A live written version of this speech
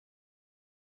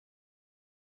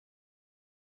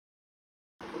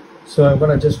So I'm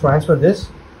gonna just transfer this.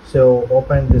 So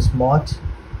open the smart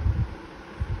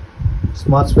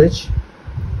switch.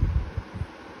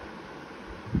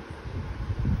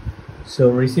 So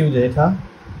receive data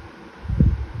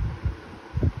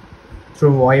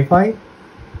through Wi-Fi.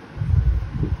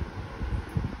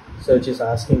 So it is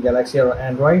asking Galaxy or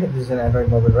Android. This is an Android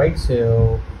mobile, right?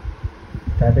 So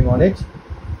tapping on it.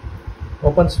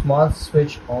 Open smart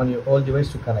switch on your old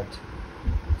device to connect.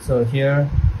 So here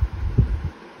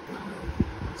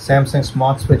Samsung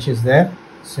smart switch is there.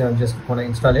 So I'm just going to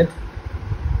install it.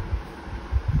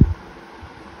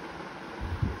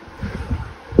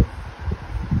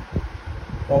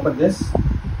 Open this.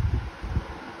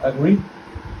 Agree.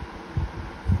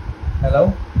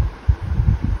 Hello.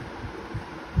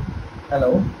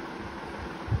 Hello.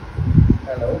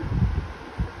 Hello.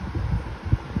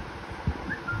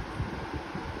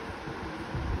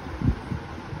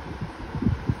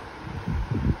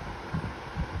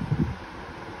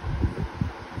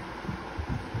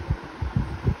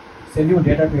 Send your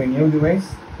data to a new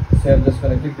device. So I'm just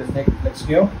going to click this next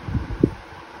go.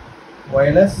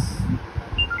 Wireless.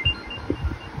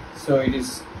 So it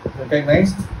is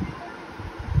recognized.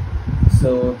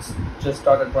 So it's just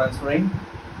started transferring.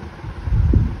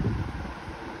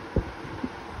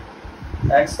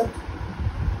 Accept.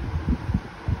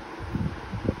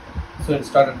 So it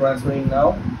started transferring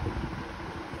now.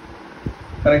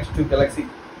 Connect to Galaxy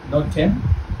Note 10.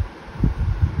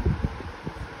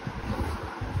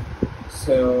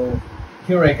 So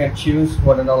here I can choose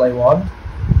what and all I want.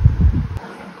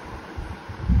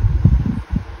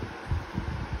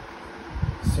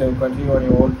 So continue on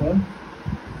your old phone.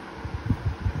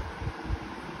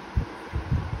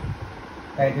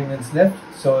 19 minutes left,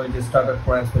 so it just started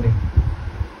transferring.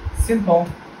 Simple.